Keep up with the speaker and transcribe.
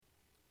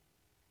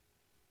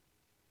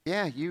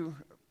yeah, you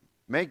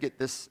may get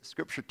this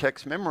scripture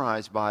text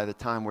memorized by the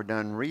time we're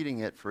done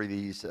reading it for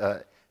these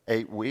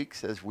 8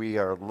 weeks as we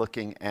are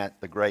looking at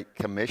the Great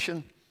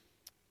Commission.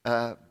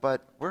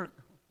 But we're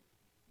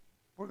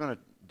going to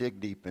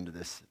dig deep into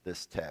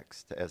this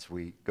text as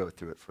we go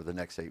through it for the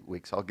next 8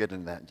 weeks. I'll get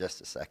into that in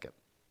just a second.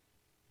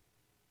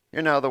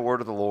 Hear now the word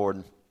of the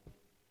Lord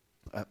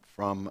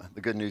from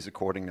the Good News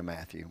according to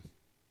Matthew.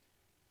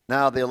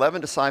 Now the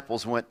 11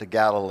 disciples went to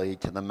Galilee,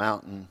 to the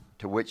mountain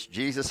to which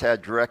Jesus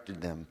had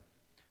directed them.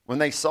 When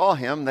they saw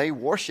him, they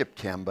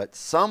worshipped him, but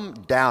some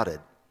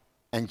doubted.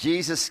 And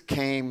Jesus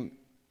came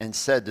and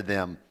said to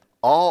them,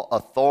 all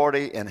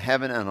authority in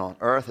heaven and on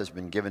earth has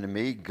been given to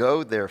me.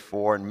 Go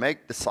therefore and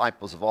make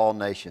disciples of all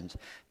nations,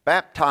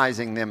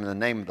 baptizing them in the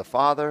name of the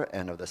Father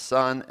and of the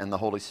Son and the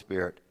Holy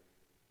Spirit,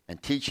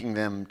 and teaching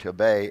them to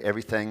obey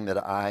everything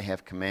that I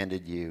have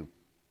commanded you.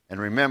 And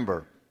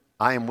remember,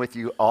 I am with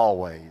you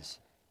always,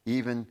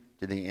 even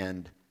to the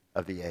end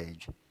of the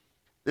age.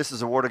 This is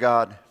the word of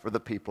God for the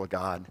people of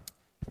God.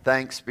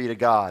 Thanks be to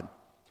God.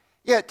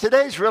 Yeah,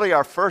 today's really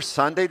our first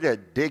Sunday to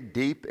dig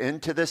deep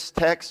into this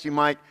text. You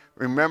might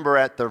remember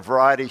at the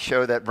variety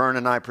show that Vern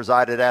and I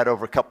presided at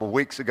over a couple of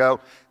weeks ago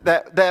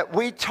that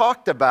we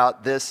talked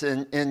about this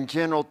in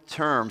general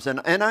terms.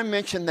 And I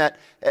mentioned that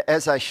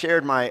as I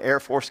shared my Air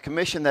Force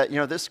commission that,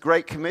 this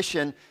Great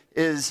Commission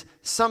is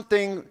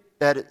something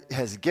that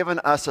has given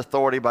us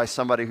authority by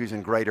somebody who's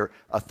in greater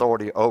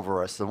authority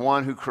over us. The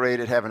one who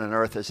created heaven and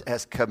earth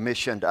has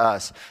commissioned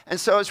us. And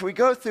so as we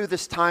go through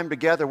this time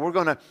together, we're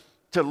going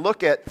to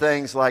look at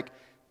things like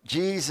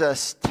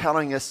Jesus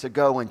telling us to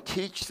go and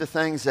teach the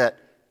things that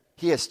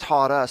he has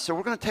taught us. So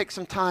we're going to take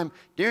some time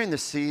during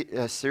this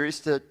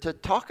series to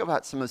talk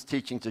about some of those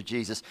teachings of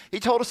Jesus. He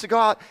told us to go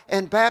out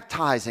and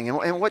baptizing.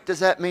 And what does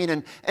that mean?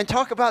 And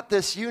talk about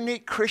this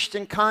unique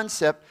Christian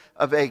concept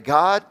of a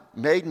God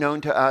made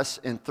known to us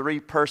in three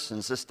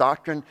persons. This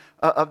doctrine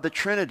of the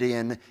Trinity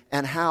and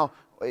how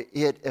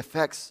it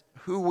affects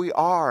who we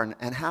are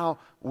and how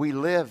we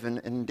live and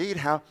indeed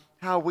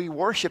how we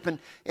worship. And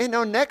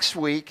next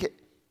week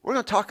we're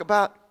going to talk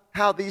about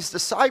how these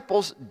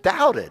disciples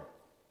doubted.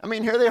 I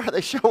mean, here they are.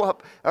 They show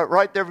up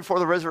right there before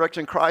the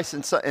resurrection of Christ,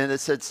 and it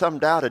said some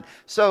doubted.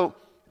 So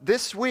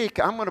this week,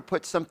 I'm going to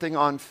put something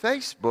on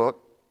Facebook,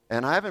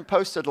 and I haven't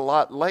posted a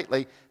lot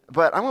lately,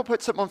 but I'm going to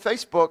put something on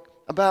Facebook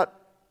about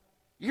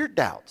your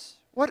doubts.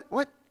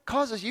 What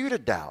causes you to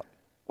doubt?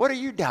 What are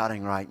you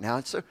doubting right now?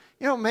 And so,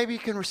 maybe you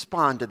can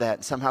respond to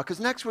that somehow, because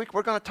next week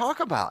we're going to talk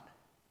about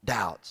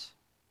doubts.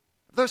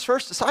 If those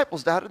first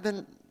disciples doubted,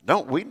 then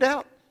don't we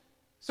doubt?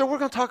 So we're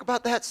going to talk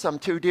about that some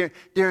too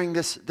during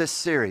this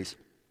series.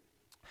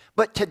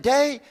 But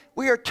today,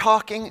 we are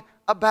talking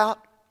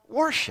about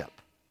worship.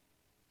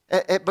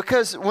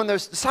 Because when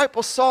those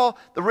disciples saw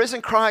the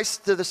risen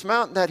Christ to this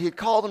mountain that he had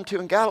called them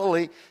to in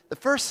Galilee, the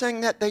first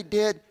thing that they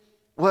did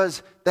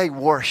was they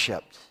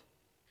worshiped.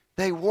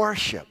 They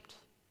worshiped.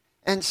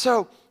 And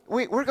so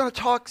we're going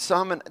to talk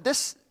some, and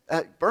this,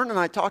 Vern and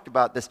I talked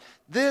about this.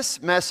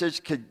 This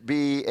message could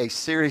be a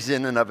series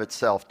in and of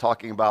itself,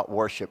 talking about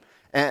worship.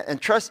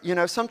 And trust,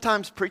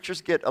 sometimes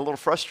preachers get a little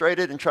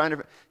frustrated in trying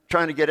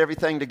to get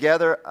everything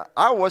together.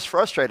 I was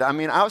frustrated. I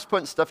mean, I was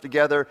putting stuff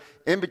together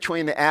in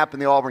between the App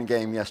and the Auburn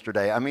game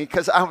yesterday. I mean,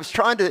 because I was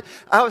trying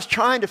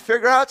to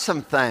figure out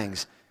some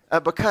things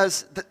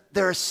because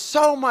there is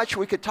so much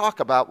we could talk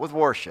about with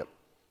worship.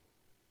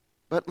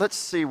 But let's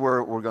see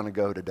where we're going to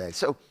go today.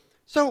 So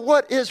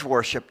what is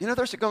worship?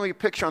 There's going to be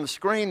a picture on the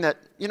screen that,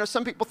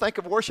 some people think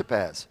of worship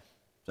as.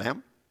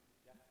 Sam?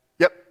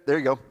 Yep, there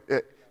you go.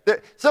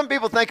 Some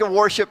people think of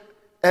worship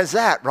as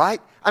that,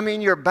 right? I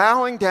mean, you're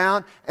bowing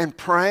down and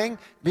praying,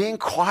 being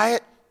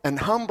quiet and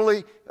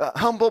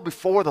humble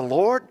before the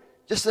Lord,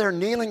 just there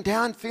kneeling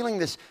down, feeling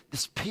this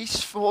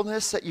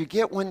peacefulness that you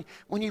get when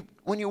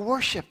you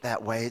worship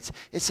that way.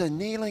 It's a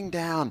kneeling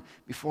down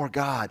before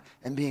God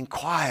and being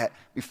quiet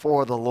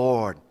before the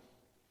Lord.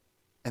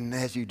 And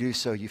as you do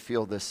so, you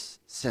feel this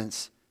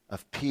sense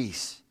of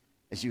peace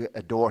as you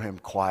adore him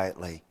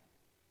quietly.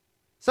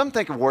 Some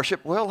think of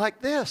worship,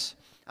 like this.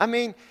 I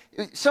mean,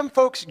 some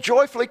folks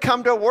joyfully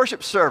come to a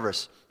worship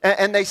service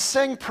and they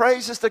sing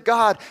praises to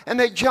God and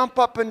they jump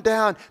up and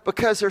down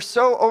because they're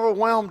so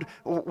overwhelmed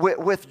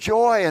with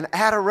joy and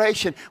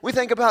adoration. We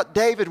think about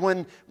David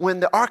when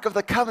the Ark of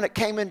the Covenant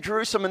came in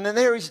Jerusalem, and then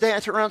there he's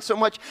dancing around so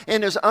much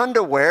in his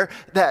underwear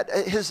that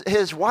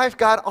his wife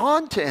got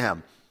on to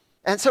him.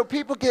 And so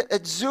people get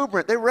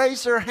exuberant. They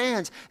raise their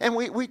hands. And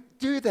we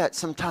do that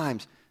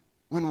sometimes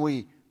when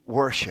we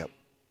worship.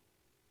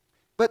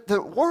 But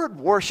the word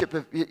worship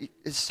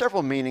is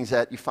several meanings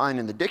that you find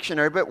in the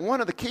dictionary, but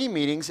one of the key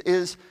meanings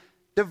is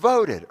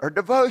devoted or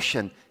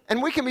devotion.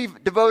 And we can be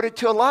devoted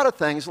to a lot of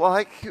things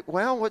like,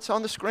 what's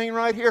on the screen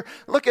right here?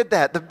 Look at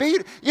that.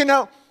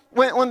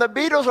 When the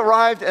Beatles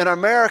arrived in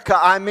America,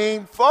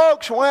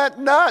 folks went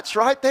nuts,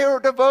 right? They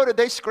were devoted.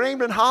 They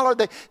screamed and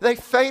hollered. They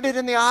fainted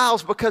in the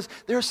aisles because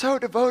they're so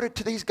devoted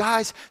to these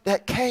guys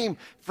that came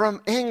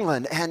from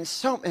England. And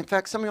in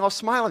fact, some of y'all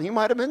smiling. You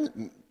might have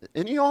been,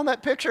 any of you on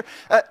that picture?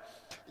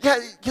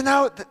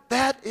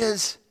 That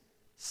is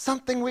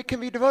something we can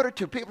be devoted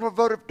to. People are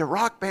devoted to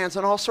rock bands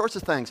and all sorts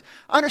of things.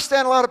 I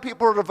understand a lot of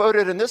people are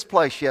devoted in this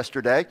place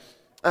yesterday.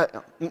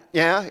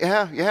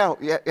 Yeah.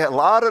 A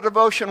lot of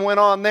devotion went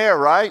on there,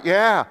 right?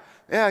 Yeah.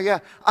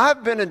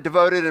 I've been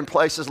devoted in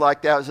places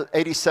like that. I was at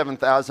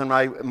 87,000,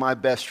 my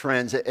best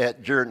friends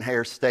at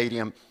Jordan-Hare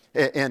Stadium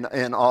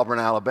in Auburn,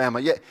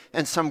 Alabama. Yeah,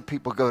 and some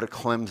people go to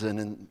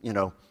Clemson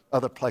and,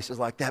 other places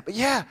like that. But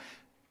yeah,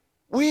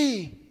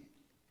 we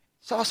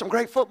saw some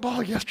great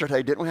football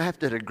yesterday, didn't we? I have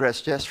to digress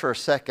just for a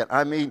second.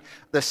 I mean,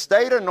 the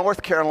state of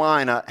North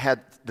Carolina had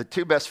the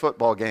two best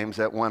football games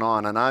that went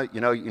on, and you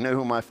know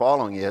who my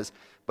following is.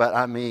 But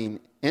I mean,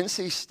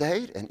 NC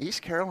State and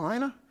East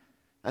Carolina.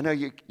 I know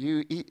you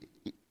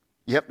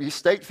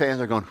State fans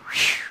are going,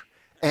 whew,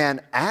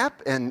 and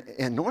App and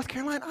North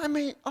Carolina. I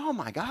mean, oh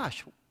my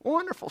gosh,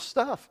 wonderful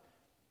stuff.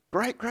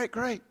 Great.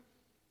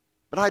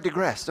 But I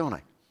digress, don't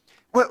I?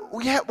 Well,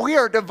 yeah, we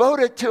are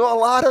devoted to a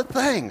lot of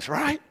things,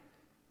 right?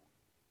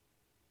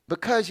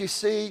 Because you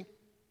see,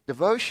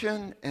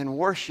 devotion and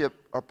worship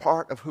are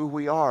part of who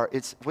we are.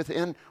 It's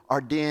within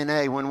our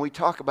DNA. When we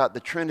talk about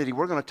the Trinity,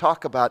 we're going to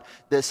talk about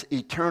this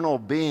eternal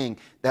being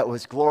that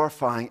was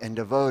glorifying and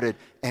devoted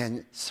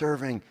and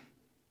serving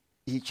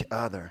each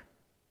other.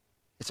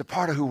 It's a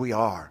part of who we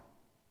are,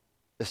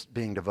 this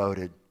being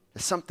devoted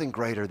to something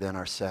greater than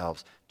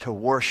ourselves, to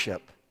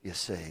worship, you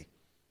see.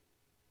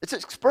 It's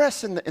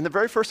expressed in the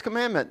very first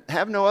commandment,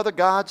 have no other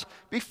gods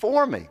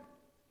before me.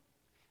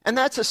 And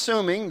that's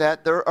assuming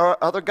that there are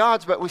other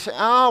gods, but we say,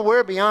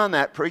 we're beyond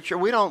that, preacher.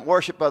 We don't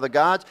worship other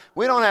gods.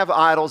 We don't have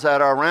idols that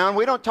are around.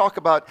 We don't talk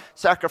about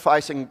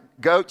sacrificing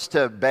goats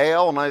to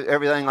Baal and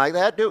everything like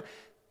that.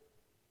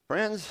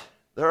 Friends,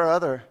 there are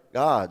other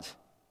gods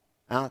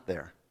out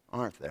there,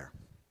 aren't there?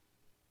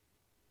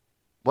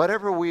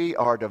 Whatever we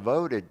are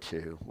devoted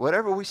to,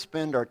 whatever we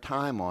spend our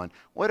time on,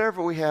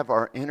 whatever we have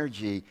our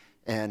energy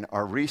and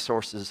our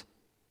resources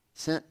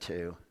sent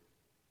to,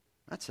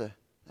 that's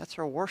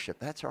our worship.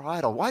 That's our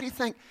idol. Why do you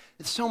think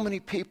so many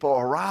people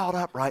are riled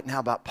up right now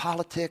about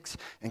politics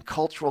and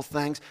cultural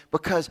things?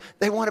 Because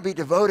they want to be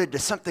devoted to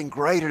something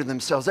greater than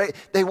themselves.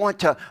 They want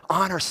to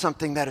honor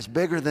something that is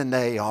bigger than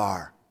they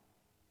are.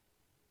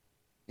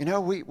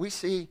 We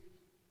see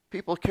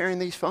people carrying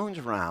these phones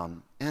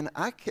around, and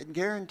I can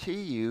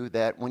guarantee you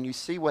that when you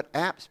see what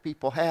apps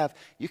people have,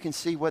 you can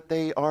see what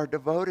they are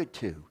devoted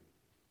to.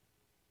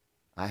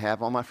 I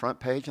have on my front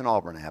page an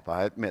Auburn app.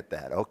 I admit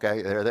that.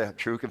 Okay, they're the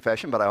true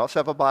confession, but I also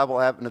have a Bible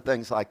app and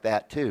things like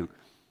that too.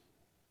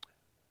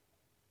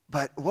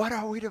 But what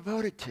are we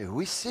devoted to?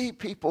 We see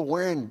people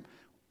wearing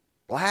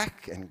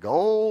black and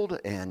gold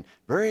and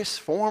various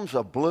forms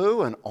of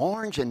blue and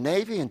orange and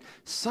navy, and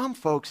some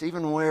folks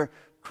even wear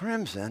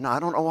crimson. I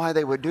don't know why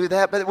they would do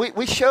that, but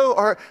we show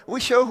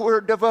who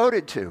we're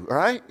devoted to,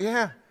 right?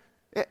 Yeah.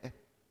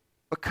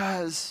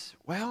 Because,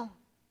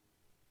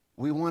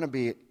 we want to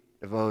be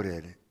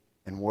devoted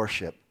and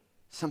worship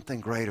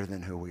something greater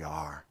than who we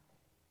are.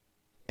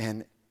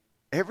 And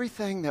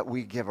everything that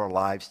we give our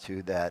lives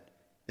to that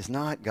is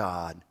not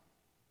God,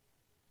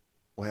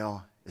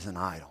 is an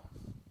idol,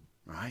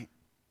 right?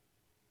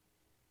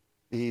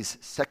 These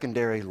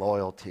secondary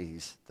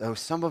loyalties, though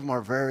some of them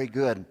are very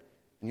good, and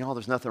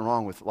there's nothing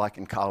wrong with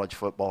liking college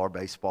football or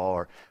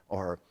baseball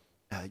or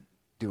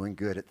doing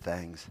good at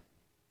things,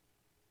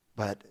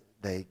 but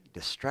they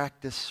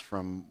distract us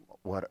from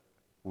what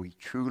we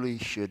truly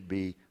should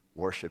be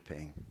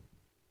worshiping.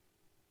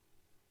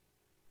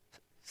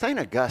 St.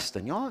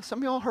 Augustine, some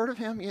of y'all heard of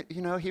him?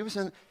 He was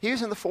in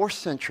the 4th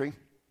century,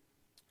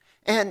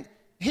 and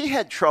he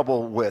had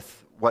trouble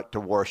with what to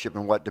worship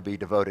and what to be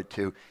devoted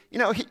to.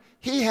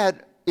 He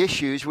had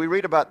issues. We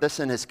read about this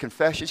in his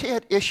Confessions. He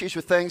had issues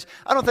with things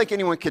I don't think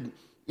anyone could,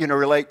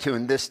 relate to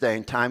in this day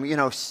and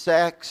time.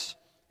 Sex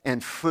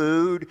and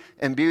food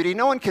and beauty.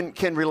 No one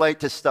can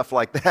relate to stuff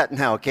like that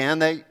now, can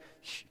they?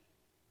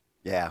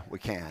 Yeah, we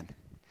can.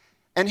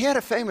 And he had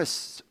a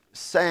famous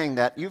saying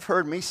that you've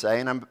heard me say,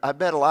 and I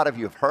bet a lot of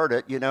you have heard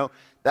it,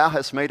 thou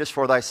hast made us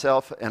for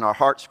thyself, and our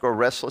hearts grow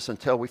restless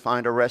until we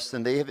find our rest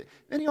in thee. Have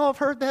any of y'all have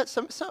heard that?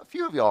 A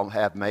few of y'all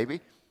have,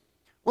 maybe.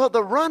 Well,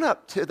 the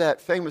run-up to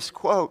that famous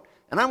quote,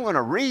 and I'm going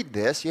to read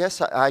this.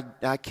 Yes,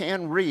 I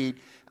can read,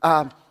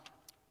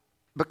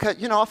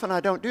 because, often I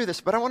don't do this,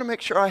 but I want to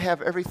make sure I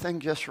have everything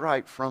just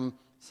right from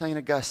St.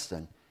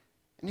 Augustine.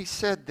 And he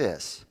said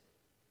this,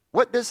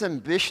 what does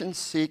ambition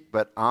seek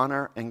but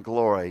honor and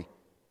glory?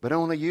 But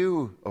only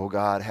you, O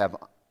God, have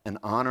an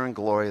honor and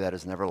glory that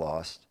is never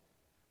lost.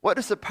 What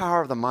does the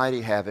power of the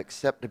mighty have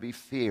except to be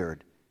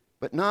feared?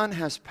 But none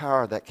has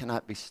power that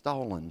cannot be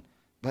stolen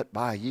but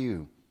by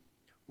you.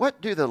 What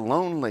do the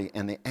lonely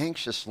and the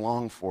anxious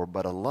long for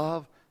but a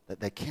love that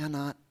they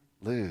cannot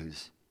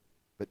lose?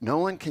 But no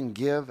one can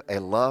give a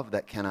love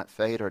that cannot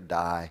fade or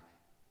die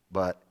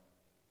but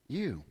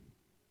you.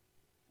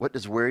 What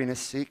does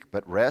weariness seek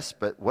but rest?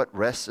 But what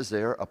rest is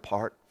there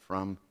apart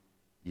from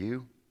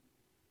you?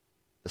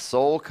 The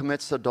soul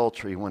commits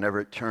adultery whenever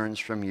it turns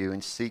from you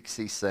and seeks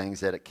these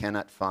things that it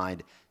cannot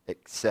find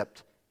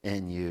except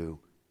in you.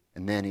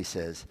 And then he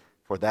says,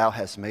 for thou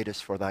hast made us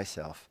for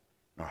thyself,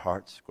 Our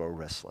hearts grow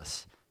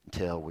restless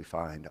until we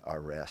find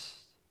our rest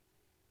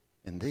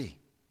in Thee.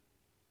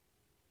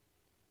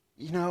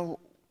 You know,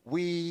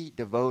 we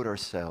devote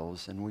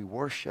ourselves and we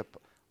worship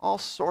all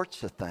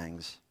sorts of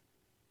things.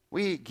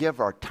 We give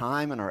our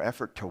time and our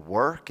effort to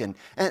work, and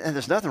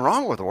there's nothing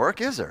wrong with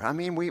work, is there? I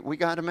mean, we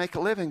got to make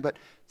a living, but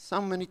so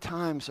many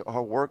times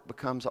our work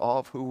becomes all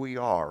of who we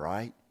are,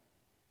 right?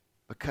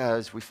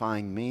 Because we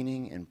find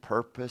meaning and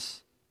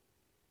purpose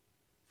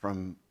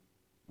from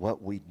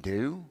what we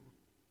do,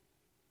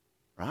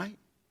 right?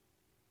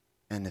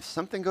 And if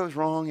something goes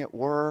wrong at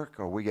work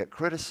or we get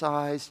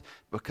criticized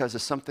because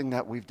of something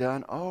that we've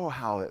done, oh,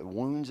 how it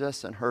wounds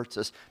us and hurts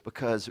us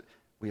because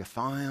we have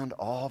found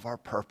all of our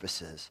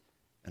purposes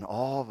and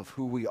all of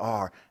who we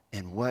are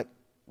in what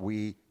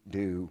we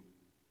do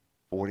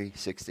 40,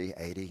 60,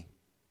 80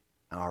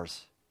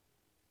 hours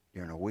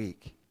during a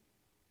week.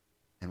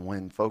 And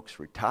when folks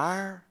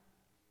retire,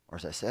 or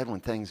as I said,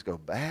 when things go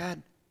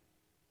bad,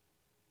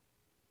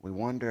 we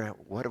wonder,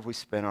 what have we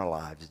spent our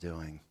lives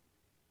doing?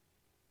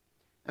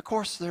 Of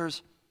course,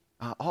 there's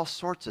all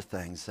sorts of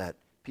things that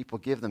people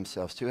give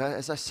themselves to.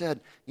 As I said,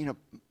 you know,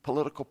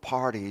 political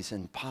parties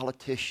and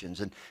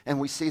politicians, and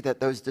we see that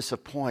those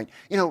disappoint.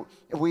 You know,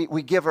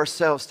 we give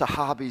ourselves to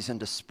hobbies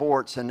and to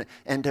sports and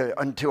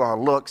to our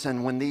looks,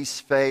 and when these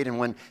fade and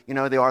when, you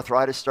know, the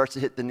arthritis starts to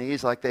hit the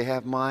knees like they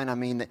have mine, I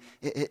mean,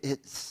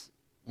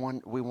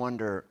 we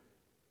wonder,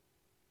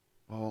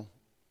 well,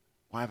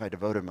 why have I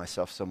devoted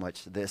myself so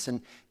much to this?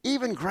 And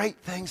even great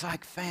things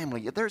like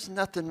family. There's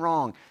nothing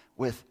wrong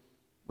with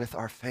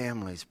our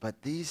families,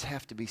 but these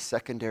have to be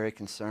secondary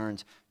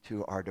concerns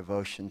to our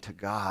devotion to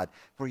God.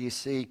 For you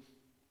see,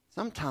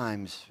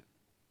 sometimes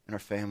in our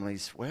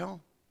families,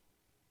 well,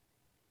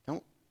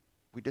 don't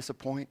we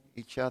disappoint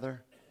each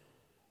other?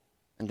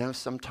 And don't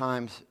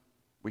sometimes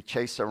we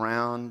chase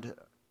around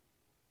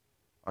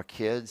our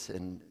kids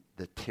and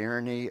the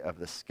tyranny of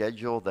the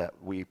schedule that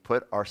we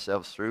put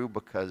ourselves through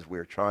because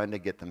we're trying to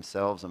get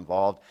themselves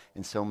involved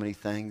in so many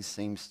things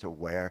seems to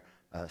wear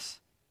us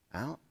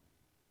out?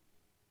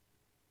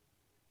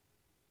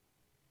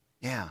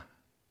 Yeah.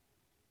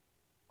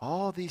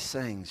 All these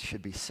things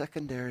should be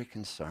secondary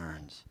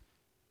concerns.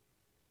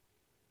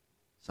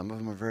 Some of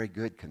them are very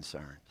good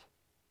concerns.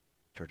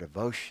 To our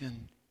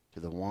devotion to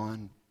the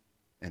one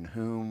in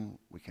whom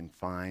we can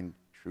find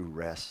true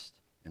rest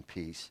and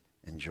peace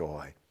and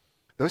joy.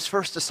 Those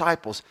first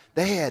disciples,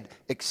 they had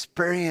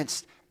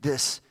experienced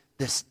this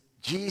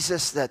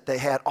Jesus that they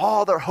had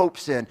all their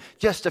hopes in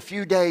just a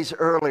few days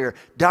earlier,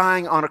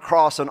 dying on a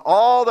cross, and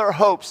all their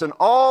hopes and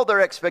all their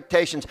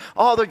expectations,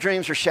 all their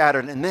dreams were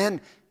shattered. And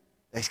then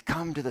they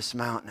come to this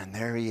mountain, and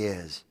there He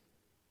is.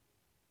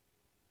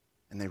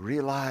 And they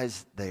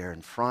realize they are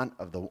in front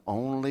of the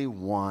only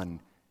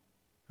one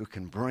who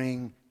can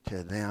bring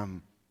to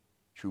them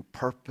true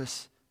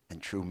purpose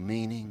and true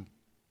meaning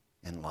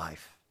in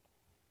life.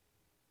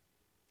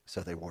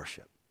 So they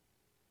worship.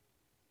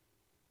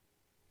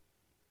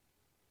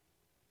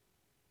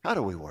 How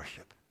do we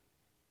worship?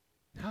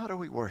 How do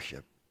we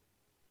worship?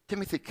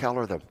 Timothy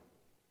Keller, the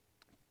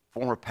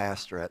former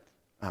pastor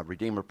at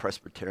Redeemer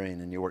Presbyterian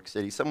in New York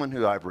City, someone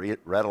who I've read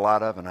a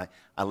lot of, and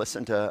I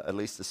listen to at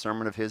least a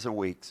sermon of his a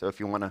week. So if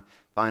you want to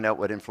find out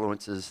what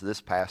influences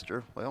this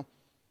pastor, well,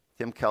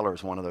 Tim Keller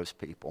is one of those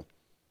people.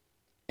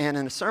 And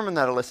in a sermon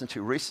that I listened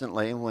to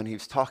recently, when he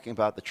was talking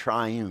about the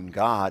triune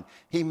God,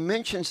 he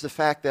mentions the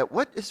fact that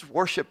what is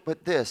worship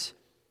but this?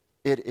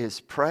 It is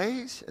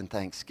praise and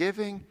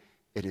thanksgiving,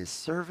 it is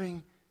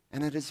serving,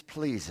 and it is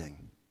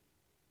pleasing.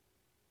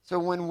 So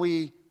when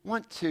we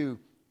want to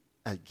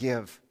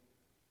give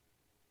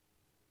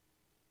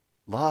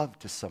love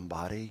to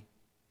somebody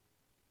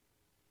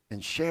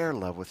and share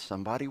love with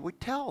somebody, we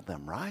tell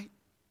them, right?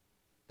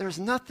 There's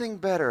nothing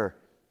better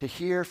to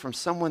hear from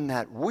someone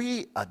that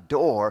we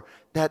adore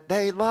that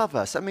they love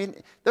us. I mean,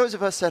 those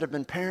of us that have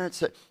been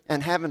parents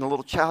and having a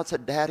little child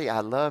said, Daddy, I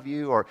love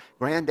you, or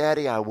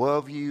Granddaddy, I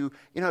love you.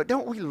 You know,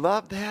 don't we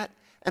love that?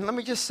 And let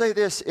me just say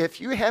this, if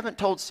you haven't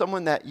told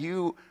someone that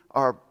you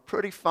are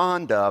pretty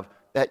fond of,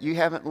 that you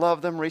haven't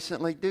loved them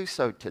recently, do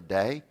so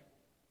today.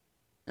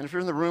 And if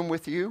you're in the room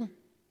with you,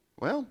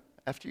 well,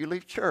 after you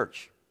leave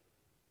church,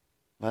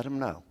 let them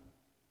know.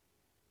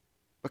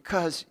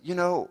 Because, you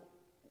know,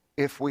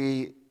 if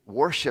we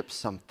worship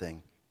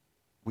something,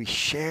 we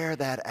share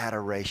that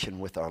adoration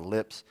with our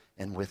lips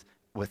and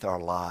with our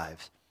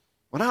lives.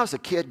 When I was a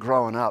kid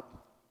growing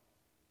up,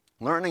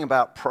 learning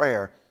about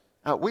prayer,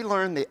 we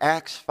learned the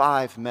Acts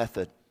 5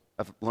 method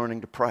of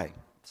learning to pray.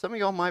 Some of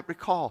y'all might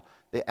recall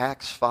the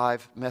Acts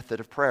 5 method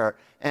of prayer.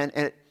 And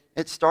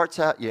it starts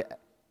out,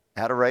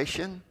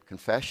 adoration,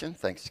 confession,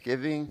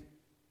 thanksgiving,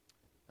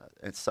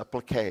 and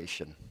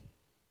supplication.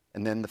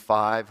 And then the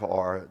 5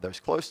 are those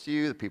close to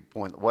you, the people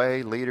point the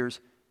way, leaders,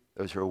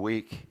 those who are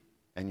weak,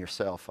 and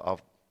yourself. I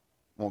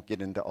won't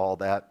get into all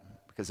that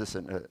because this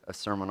isn't a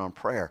sermon on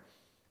prayer.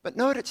 But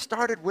note it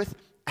started with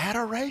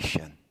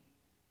adoration.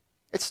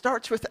 It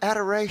starts with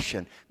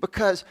adoration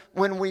because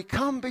when we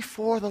come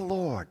before the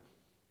Lord,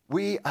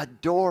 we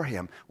adore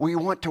Him. We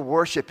want to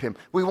worship Him.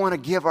 We want to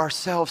give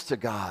ourselves to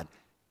God.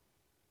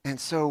 And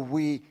so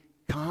we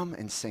come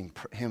and sing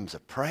hymns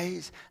of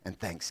praise and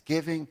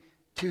thanksgiving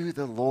to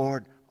the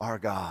Lord our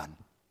God.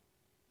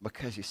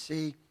 Because you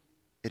see,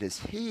 it is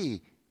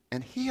he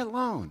and he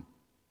alone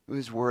who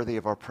is worthy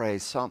of our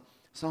praise.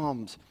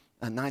 Psalms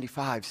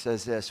 95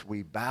 says this: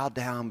 we bow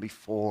down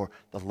before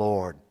the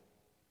Lord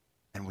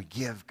and we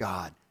give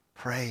God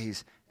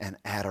praise and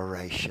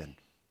adoration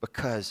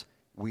because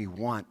we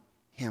want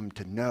him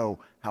to know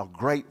how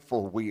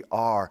grateful we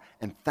are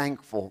and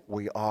thankful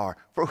we are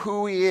for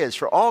who he is,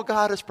 for all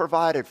God has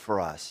provided for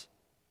us,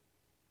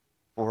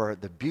 for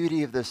the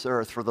beauty of this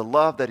earth, for the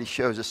love that he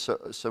shows us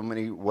in so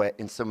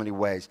many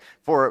ways,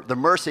 for the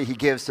mercy he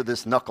gives to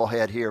this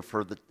knucklehead here,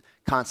 for the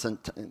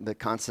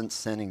constant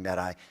sinning that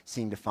I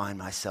seem to find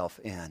myself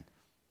in.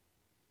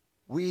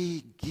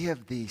 We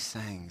give these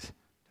things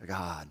to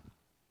God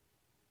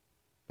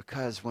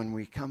because when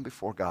we come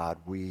before God,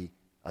 we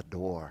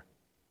adore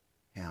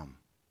him.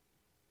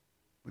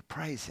 We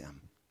praise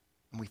him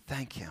and we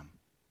thank him.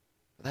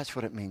 That's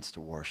what it means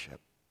to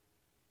worship.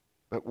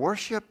 But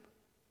worship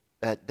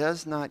that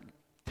does not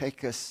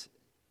take us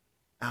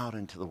out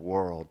into the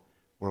world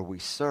where we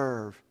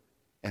serve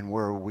and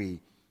where we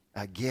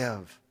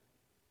give,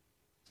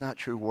 it's not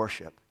true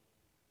worship.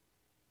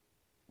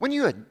 When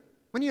you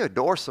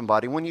adore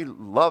somebody, when you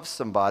love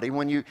somebody,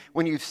 when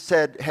you've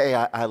said, hey,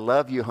 I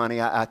love you, honey,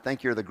 I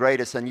think you're the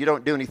greatest, and you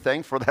don't do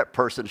anything for that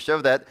person to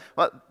show that,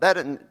 well, that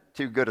isn't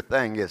too good a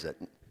thing, is it?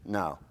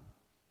 No.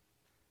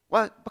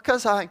 Well,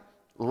 because I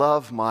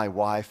love my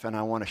wife and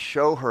I want to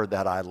show her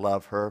that I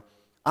love her,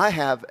 I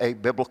have a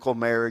biblical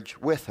marriage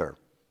with her.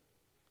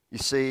 You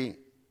see,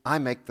 I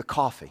make the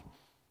coffee.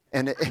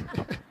 And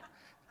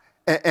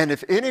and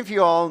if any of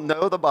you all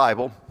know the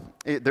Bible,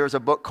 there's a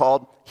book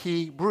called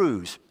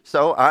Hebrews.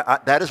 So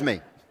that is me.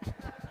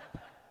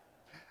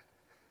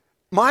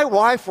 My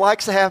wife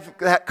likes to have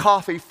that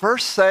coffee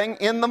first thing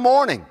in the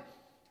morning.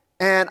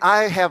 And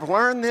I have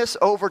learned this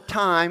over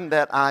time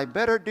that I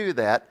better do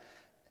that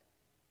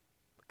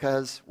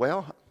because,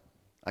 well,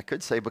 I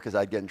could say because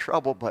I'd get in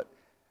trouble, but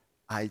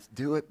I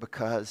do it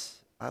because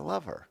I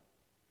love her.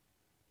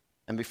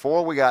 And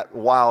before we got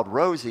wild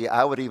Rosie,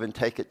 I would even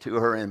take it to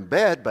her in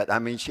bed. But I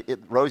mean,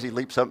 Rosie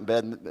leaps up in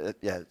bed, and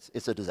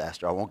it's a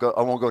disaster. I won't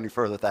go any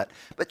further with that.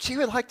 But she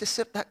would like to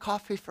sip that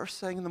coffee first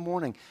thing in the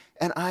morning,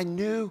 and I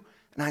knew,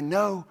 and I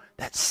know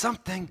that's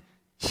something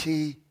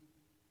she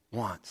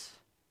wants.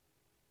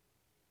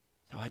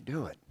 So I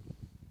do it,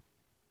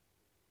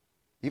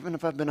 even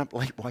if I've been up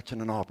late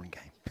watching an Auburn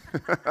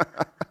game.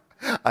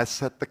 I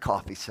set the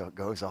coffee so it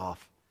goes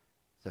off,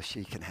 so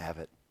she can have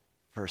it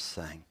first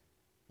thing.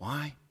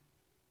 Why?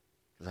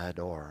 Because I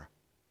adore her.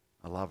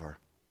 I love her.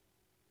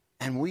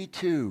 And we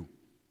too,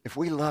 if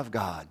we love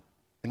God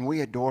and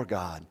we adore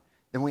God,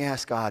 then we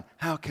ask God,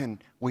 how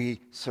can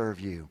we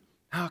serve you?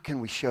 How can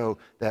we show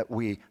that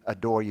we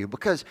adore you?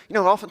 Because,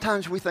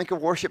 oftentimes we think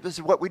of worship, this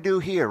is what we do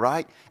here,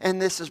 right?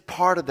 And this is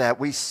part of that.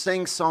 We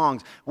sing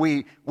songs.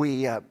 We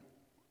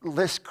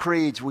list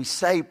creeds. We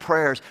say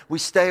prayers. We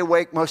stay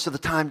awake most of the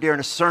time during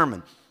a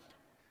sermon.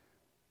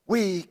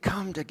 We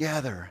come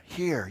together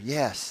here.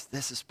 Yes,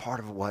 this is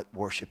part of what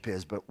worship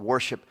is, but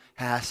worship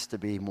has to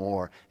be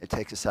more. It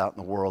takes us out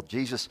in the world.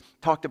 Jesus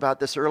talked about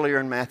this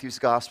earlier in Matthew's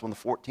Gospel in the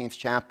 14th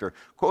chapter,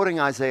 quoting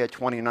Isaiah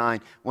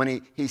 29,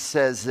 when he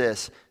says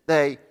this: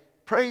 they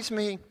praise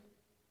me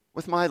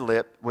with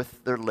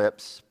their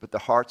lips, but their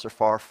hearts are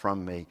far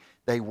from me.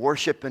 They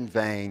worship in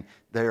vain.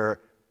 Their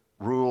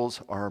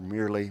rules are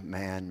merely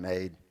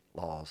man-made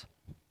laws.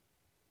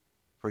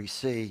 For you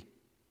see,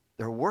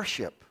 their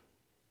worship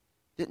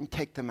didn't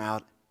take them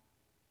out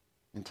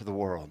into the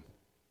world.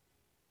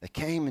 They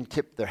came and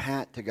tipped their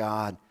hat to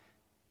God,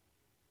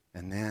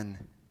 and then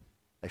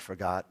they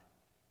forgot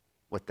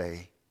what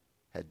they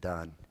had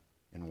done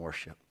in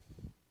worship.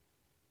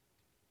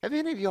 Have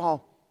any of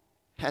y'all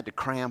had to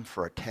cram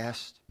for a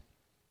test?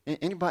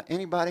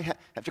 Anybody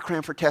have to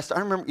cram for a test? I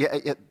remember,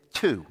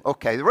 two.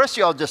 Okay, the rest of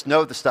y'all just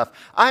know the stuff.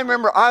 I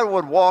remember I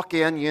would walk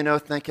in,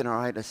 thinking, all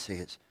right, let's see,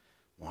 it's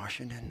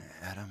Washington,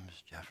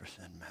 Adams,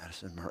 Jefferson,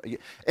 Madison, Murray.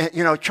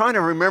 And, trying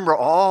to remember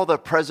all the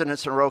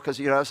presidents in a row, because,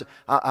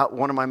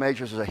 one of my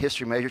majors was a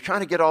history major,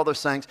 trying to get all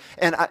those things.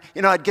 And,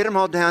 I'd get them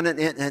all down,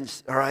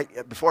 and all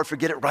right, before I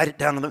forget it, write it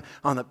down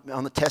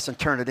on the test and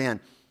turn it in.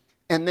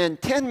 And then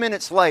 10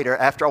 minutes later,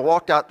 after I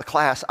walked out the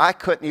class, I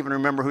couldn't even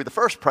remember who the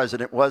first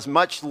president was,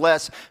 much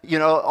less,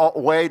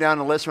 way down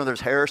the list where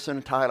there's Harrison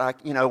and Tyler,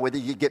 whether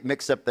you get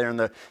mixed up there in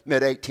the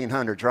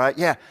mid-1800s, right?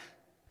 Yeah.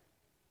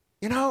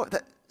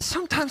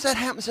 Sometimes that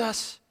happens to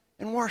us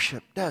in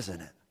worship,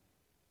 doesn't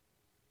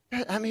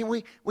it? I mean,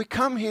 we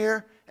come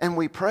here and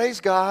we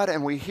praise God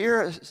and we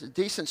hear a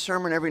decent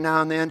sermon every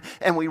now and then,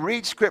 and we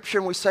read Scripture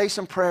and we say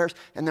some prayers,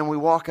 and then we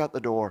walk out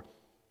the door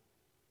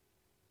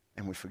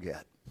and we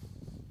forget.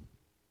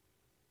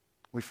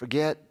 We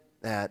forget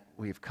that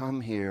we've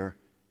come here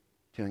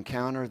to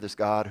encounter this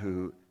God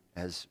who,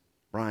 as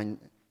Brian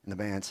and the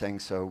band sang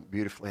so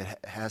beautifully,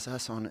 has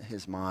us on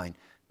his mind,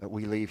 but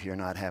we leave here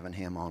not having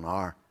him on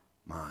our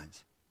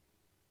minds.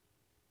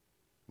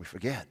 We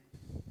forget.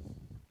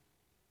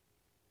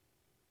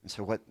 And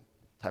so what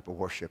type of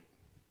worship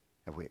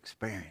have we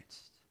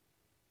experienced?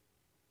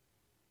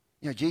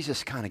 You know,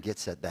 Jesus kind of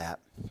gets at that.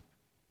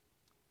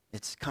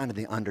 It's kind of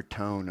the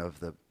undertone of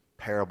the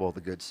parable of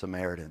the Good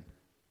Samaritan.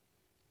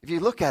 If you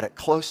look at it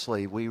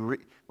closely, we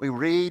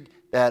read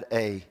that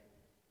a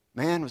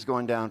man was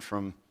going down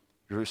from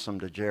Jerusalem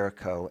to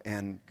Jericho,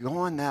 and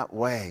going that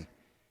way,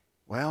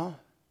 well,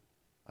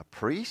 a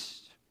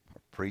priest, a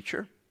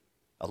preacher,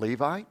 a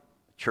Levite,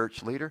 a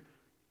church leader,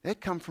 they'd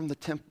come from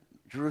the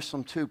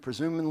Jerusalem too,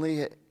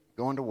 presumably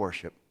going to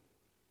worship,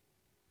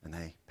 and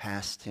they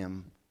passed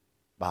him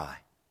by.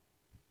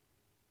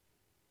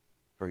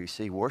 For you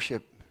see,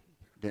 worship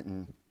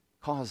didn't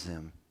cause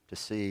them to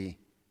see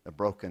the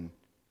broken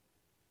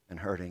and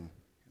hurting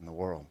in the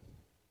world.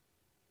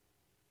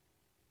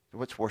 So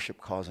what's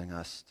worship causing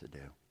us to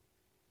do?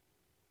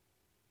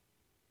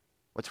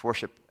 What's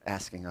worship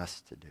asking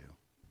us to do?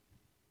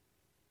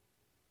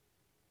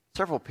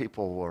 Several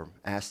people were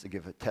asked to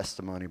give a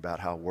testimony about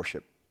how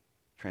worship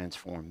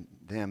transformed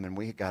them, and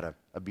we got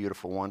a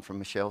beautiful one from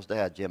Michelle's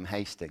dad, Jim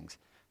Hastings,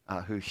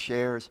 who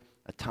shares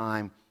a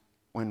time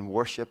when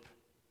worship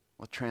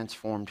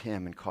transformed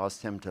him and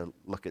caused him to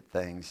look at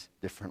things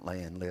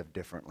differently and live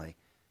differently.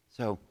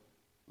 So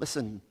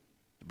listen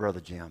to Brother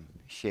Jim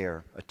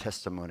share a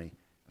testimony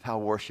of how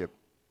worship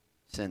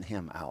sent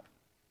him out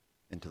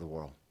into the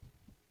world.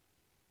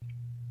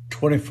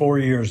 24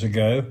 years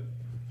ago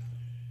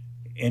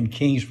in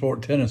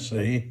Kingsport,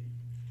 Tennessee,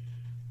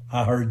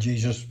 I heard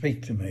Jesus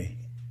speak to me.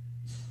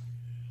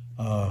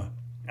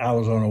 I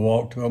was on a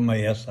walk to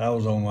Emmaus. I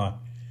was on my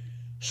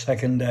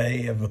second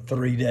day of a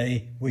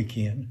 3-day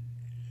weekend.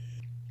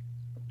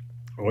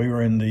 We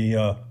were in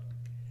the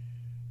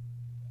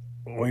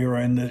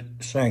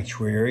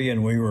sanctuary,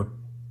 and we were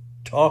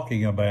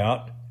talking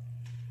about,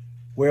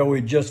 well,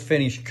 we just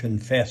finished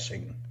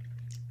confessing.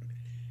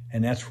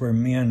 And that's where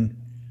men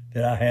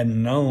that I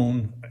hadn't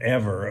known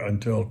ever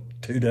until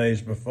 2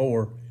 days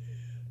before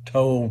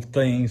told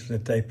things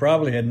that they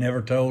probably had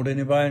never told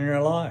anybody in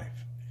their life.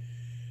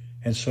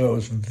 And so it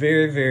was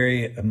very,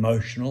 very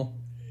emotional,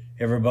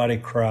 everybody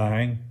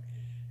crying,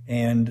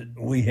 and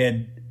we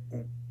had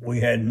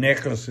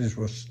necklaces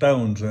with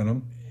stones in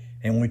them,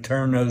 and we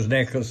turned those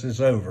necklaces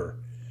over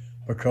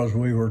because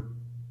we were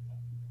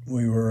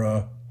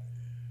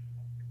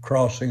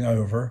crossing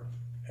over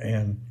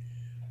and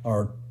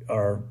are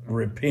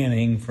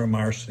repenting from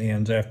our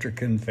sins after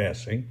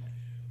confessing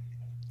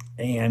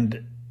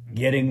and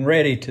getting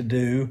ready to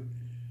do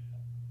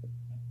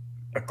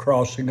a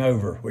crossing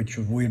over, which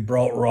we had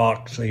brought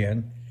rocks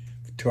in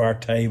to our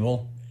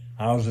table.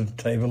 I was at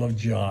the table of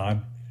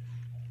John,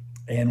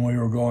 and we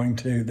were going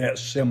to, that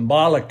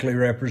symbolically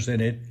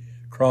represented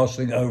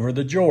crossing over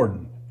the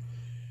Jordan.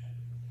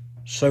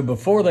 So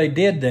before they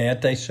did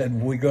that, they said,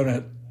 we're going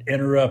to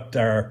interrupt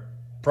our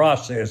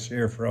process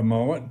here for a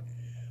moment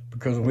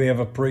because we have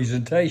a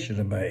presentation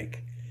to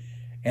make.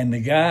 And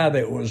the guy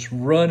that was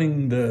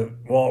running the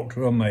walk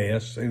to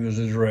Emmaus, he was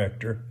the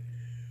director,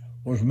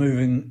 was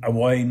moving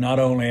away not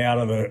only out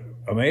of the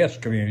Emmaus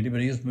community,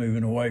 but he was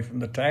moving away from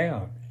the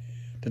town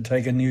to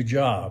take a new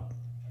job.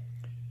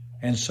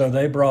 And so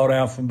they brought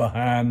out from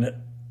behind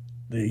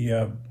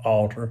the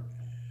altar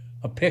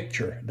a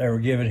picture. They were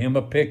giving him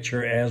a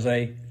picture as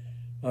a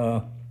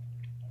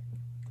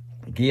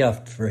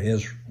gift for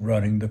his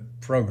running the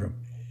program.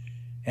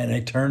 And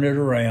they turned it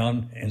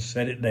around and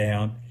set it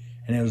down,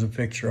 and it was a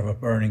picture of a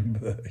burning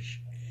bush.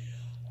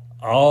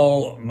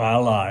 All my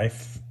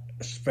life,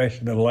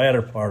 especially the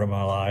latter part of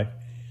my life,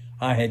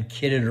 I had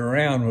kidded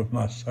around with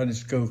my Sunday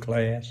school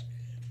class,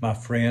 my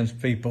friends,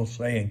 people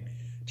saying,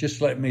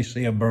 just let me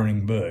see a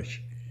burning bush,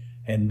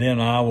 and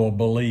then I will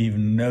believe,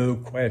 no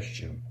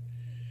question.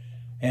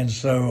 And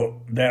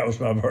so that was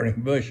my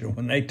burning bush. And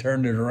when they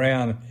turned it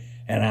around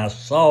and I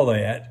saw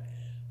that,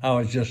 I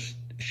was just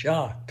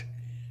shocked.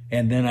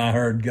 And then I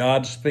heard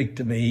God speak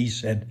to me. He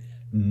said,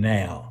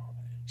 now.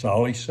 That's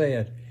all he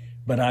said.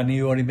 But I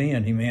knew what he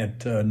meant. He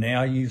meant,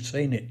 now you've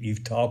seen it.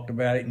 You've talked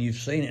about it and you've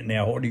seen it.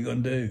 Now what are you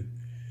going to do?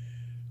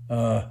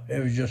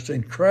 It was just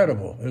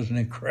incredible. It was an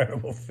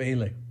incredible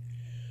feeling.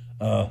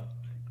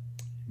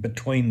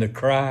 Between the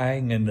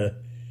crying and the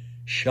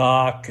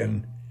shock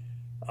and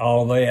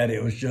all that,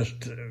 it was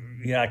just,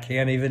 I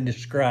can't even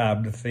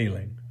describe the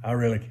feeling. I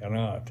really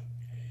cannot.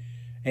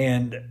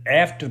 And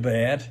after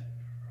that,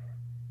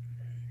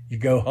 you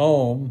go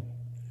home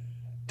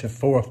to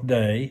fourth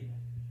day,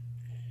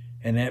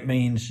 and that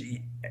means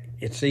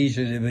it's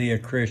easy to be a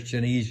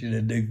Christian, easy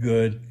to do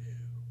good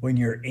when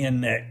you're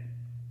in that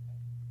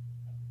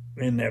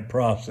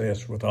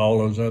process with all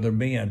those other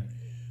men.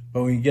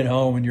 But when you get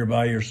home and you're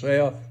by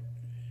yourself,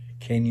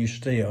 can you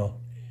still?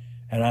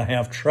 And I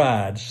have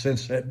tried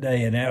since that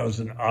day, and that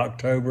was in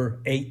October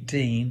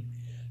 18,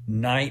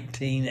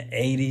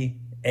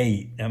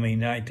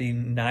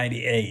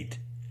 1998.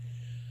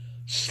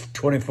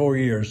 24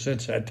 years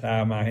since that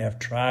time, I have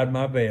tried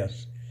my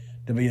best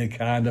to be the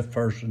kind of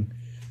person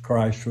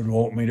Christ would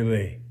want me to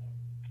be.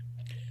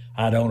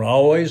 I don't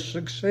always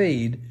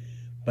succeed,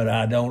 but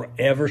I don't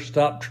ever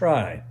stop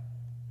trying.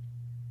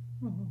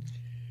 Mm-hmm.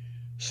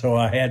 So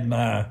I had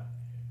my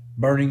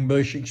burning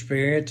bush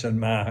experience and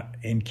my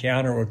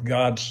encounter with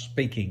God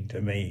speaking to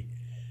me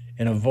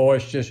in a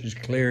voice just as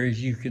clear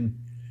as you can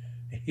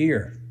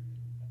hear.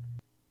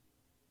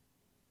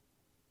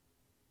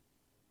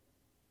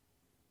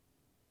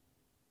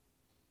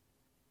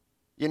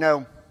 You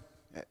know,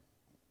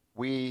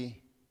 we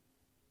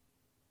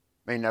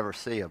may never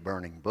see a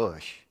burning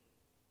bush,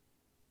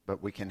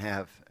 but we can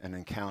have an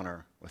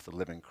encounter with the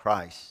living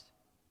Christ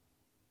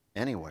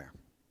anywhere.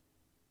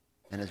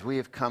 And as we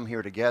have come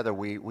here together,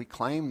 we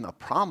claim the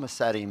promise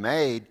that he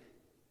made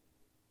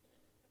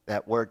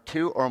that where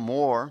two or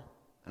more,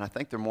 and I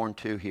think there are more than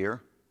two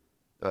here.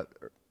 At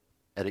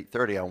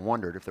 8:30, I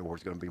wondered if there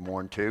was going to be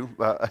more than two.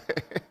 But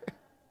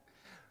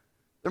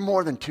there are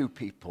more than two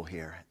people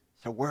here.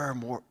 So where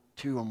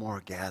two or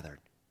more gathered,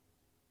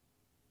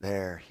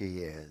 there he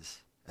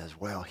is as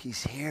well.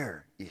 He's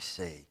here, you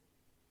see.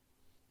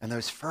 And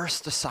those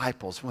first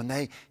disciples, when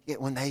they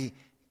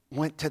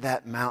went to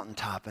that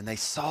mountaintop and they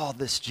saw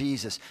this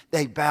Jesus,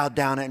 they bowed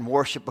down and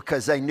worshiped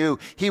because they knew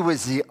he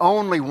was the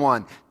only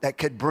one that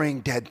could bring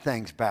dead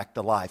things back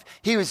to life.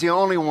 He was the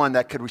only one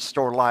that could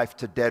restore life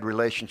to dead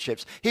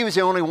relationships. He was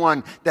the only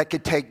one that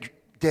could take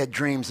dead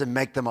dreams and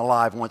make them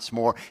alive once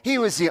more. He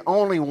was the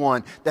only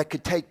one that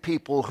could take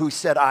people who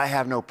said, I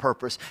have no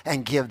purpose,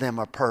 and give them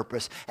a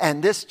purpose.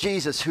 And this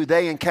Jesus who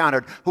they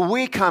encountered, who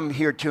we come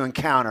here to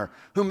encounter,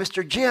 who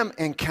Mr. Jim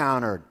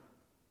encountered,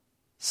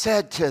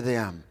 said to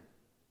them,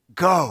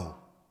 go.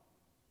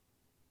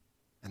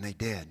 And they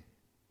did.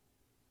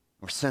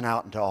 Were sent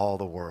out into all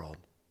the world.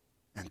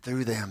 And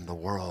through them, the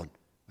world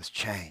was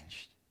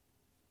changed.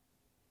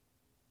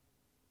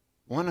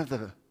 One of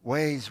the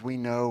ways we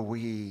know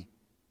we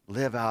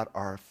live out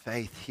our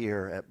faith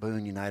here at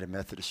Boone United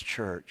Methodist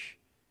Church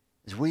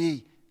is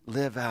we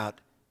live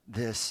out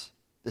this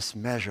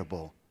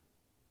measurable.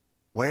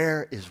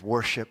 Where is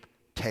worship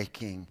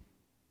taking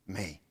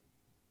me?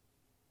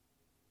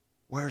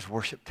 Where's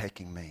worship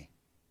taking me?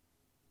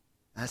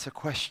 That's a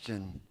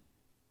question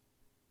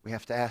we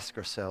have to ask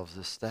ourselves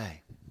this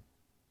day.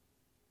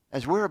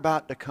 As we're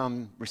about to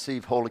come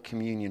receive Holy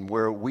Communion,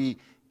 where we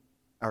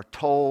are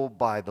told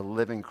by the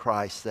living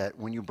Christ that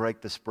when you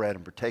break this bread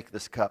and partake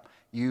this cup,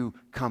 you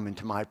come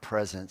into my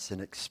presence and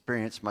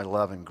experience my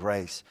love and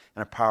grace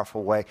in a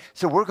powerful way.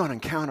 So we're going to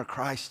encounter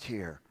Christ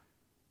here.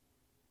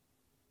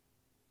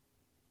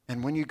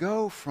 And when you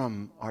go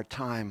from our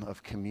time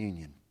of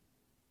communion,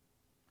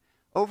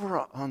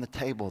 over on the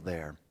table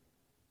there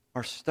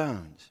are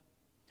stones.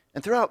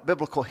 And throughout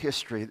biblical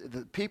history,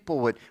 the people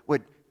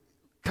would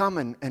come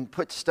and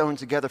put stones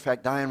together. In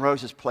fact, Diane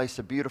Rose has placed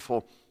a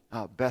beautiful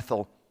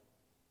Bethel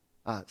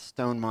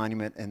stone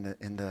monument in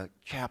the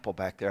chapel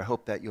back there. I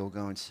hope that you'll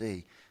go and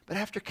see. But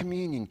after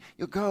communion,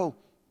 you'll go.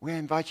 We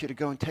invite you to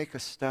go and take a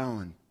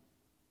stone.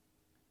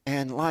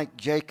 And like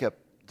Jacob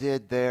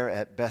did there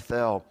at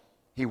Bethel,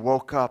 he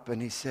woke up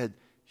and he said,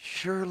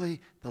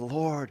 surely the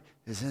Lord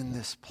is in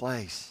this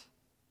place.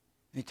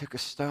 And he took a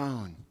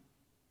stone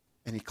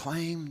and he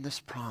claimed this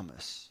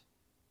promise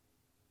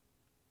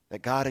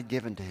that God had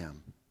given to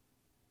him,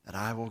 that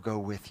I will go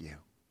with you.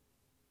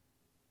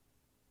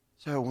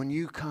 So when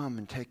you come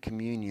and take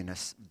communion, a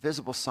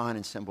visible sign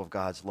and symbol of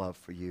God's love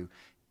for you,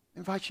 I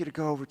invite you to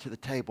go over to the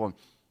table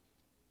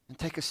and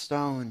take a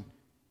stone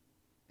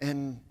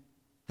and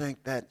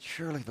think that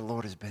surely the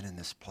Lord has been in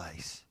this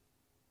place.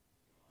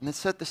 And then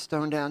set the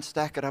stone down,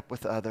 stack it up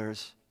with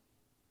others,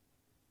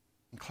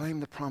 and claim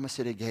the promise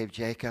that he gave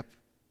Jacob,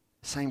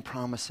 the same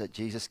promise that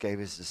Jesus gave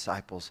his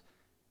disciples,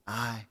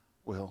 I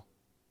will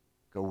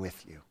go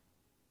with you.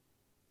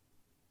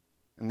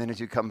 And then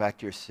as you come back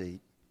to your seat,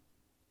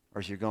 or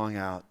as you're going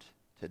out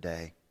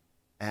today,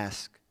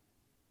 ask,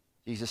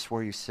 Jesus,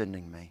 where are you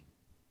sending me?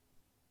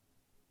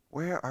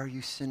 Where are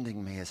you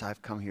sending me as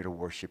I've come here to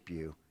worship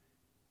you?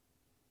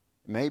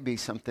 It may be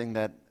something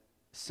that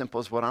simple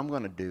as what I'm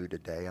going to do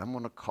today. I'm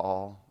going to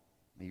call,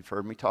 you've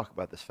heard me talk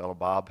about this fellow,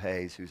 Bob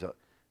Hayes, who's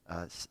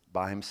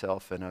by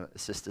himself in an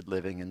assisted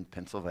living in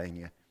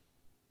Pennsylvania.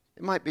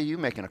 It might be you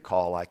making a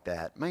call like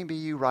that. Maybe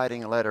you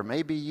writing a letter.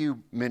 Maybe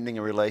you mending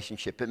a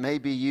relationship. It may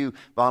be you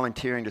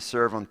volunteering to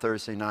serve on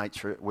Thursday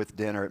nights with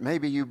dinner. It may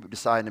be you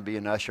deciding to be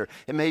an usher.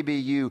 It may be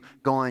you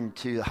going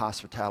to the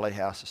hospitality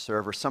house to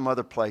serve or some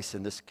other place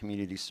in this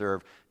community to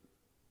serve.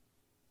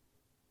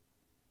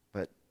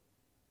 But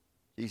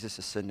Jesus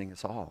is sending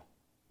us all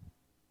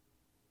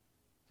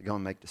to go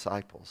and make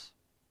disciples,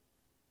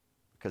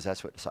 because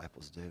that's what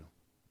disciples do.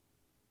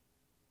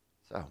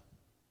 So,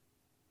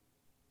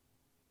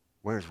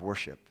 where's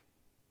worship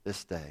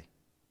this day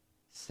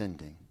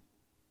sending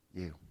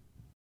you?